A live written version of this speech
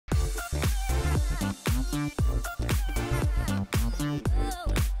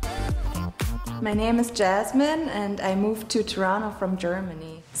My name is Jasmin and I moved to Toronto from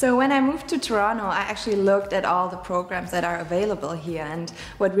Germany. So when I moved to Toronto, I actually looked at all the programs that are available here, and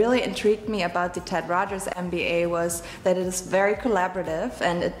what really intrigued me about the Ted Rogers MBA was that it is very collaborative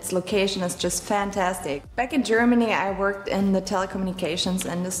and its location is just fantastic. Back in Germany, I worked in the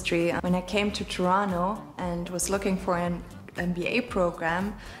telecommunications industry. When I came to Toronto and was looking for an MBA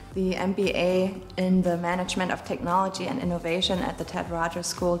program, the MBA in the Management of Technology and Innovation at the Ted Rogers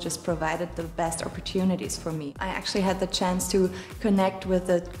School just provided the best opportunities for me. I actually had the chance to connect with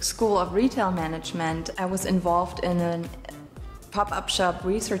the School of Retail Management. I was involved in a pop-up shop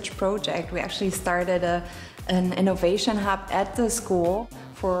research project. We actually started an innovation hub at the school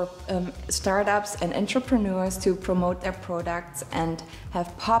for startups and entrepreneurs to promote their products and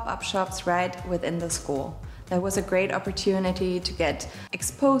have pop-up shops right within the school. That was a great opportunity to get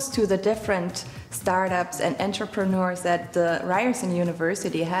exposed to the different startups and entrepreneurs that the Ryerson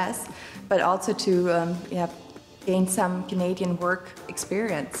University has, but also to gain some Canadian work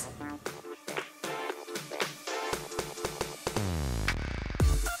experience.